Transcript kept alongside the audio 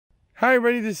Hi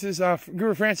everybody, this is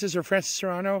Guro Francis or Francis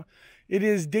Serrano. It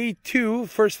is day 2,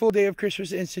 first full day of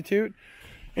Christmas Institute,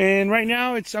 and right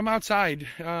now I'm outside.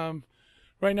 Right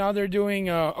now they're doing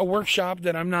a workshop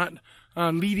that I'm not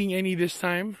leading any this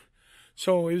time.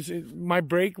 So it was my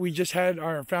break. We just had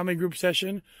our family group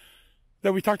session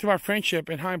that we talked about friendship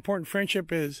and how important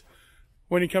friendship is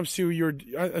when it comes to your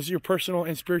personal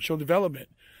and spiritual development.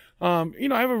 I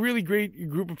have a really great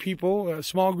group of people, a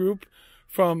small group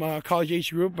from college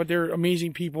age group, but they're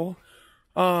amazing people.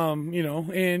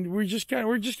 And we're just kind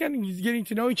of getting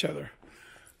to know each other.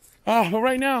 But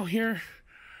right now here,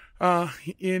 it's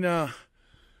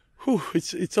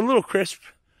a little crisp.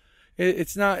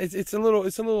 It's a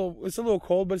little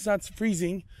cold, but it's not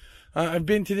freezing. I've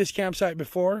been to this campsite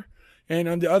before, and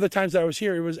on the other times that I was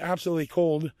here, it was absolutely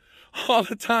cold all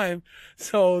the time.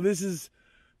 So this is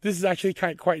actually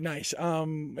quite nice.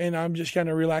 And I'm just kind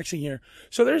of relaxing here.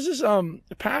 So there's this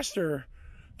pastor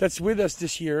that's with us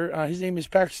this year. His name is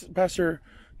Pastor.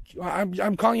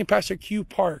 I'm calling him Pastor Q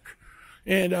Park,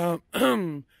 and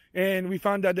and we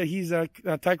found out that he's a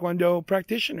Taekwondo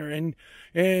practitioner,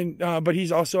 but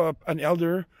he's also an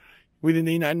elder within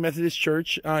the United Methodist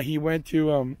Church. He went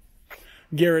to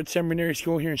Garrett Seminary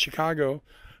School here in Chicago,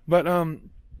 but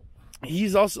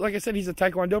he's also, like I said, he's a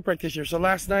Taekwondo practitioner. So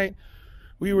last night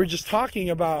we were just talking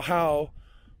about how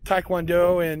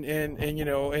Taekwondo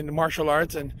and martial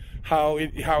arts and how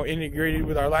integrated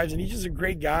with our lives. And he's just a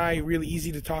great guy, really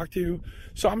easy to talk to.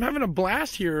 So I'm having a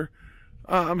blast here.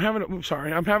 I'm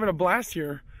having a blast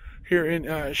here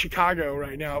in Chicago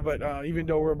right now. But even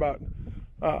though we're about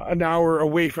an hour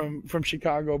away from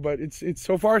Chicago, but it's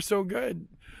so far so good.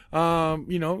 I'll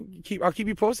keep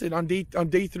you posted on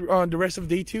the rest of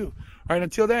day 2. All right,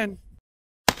 until then.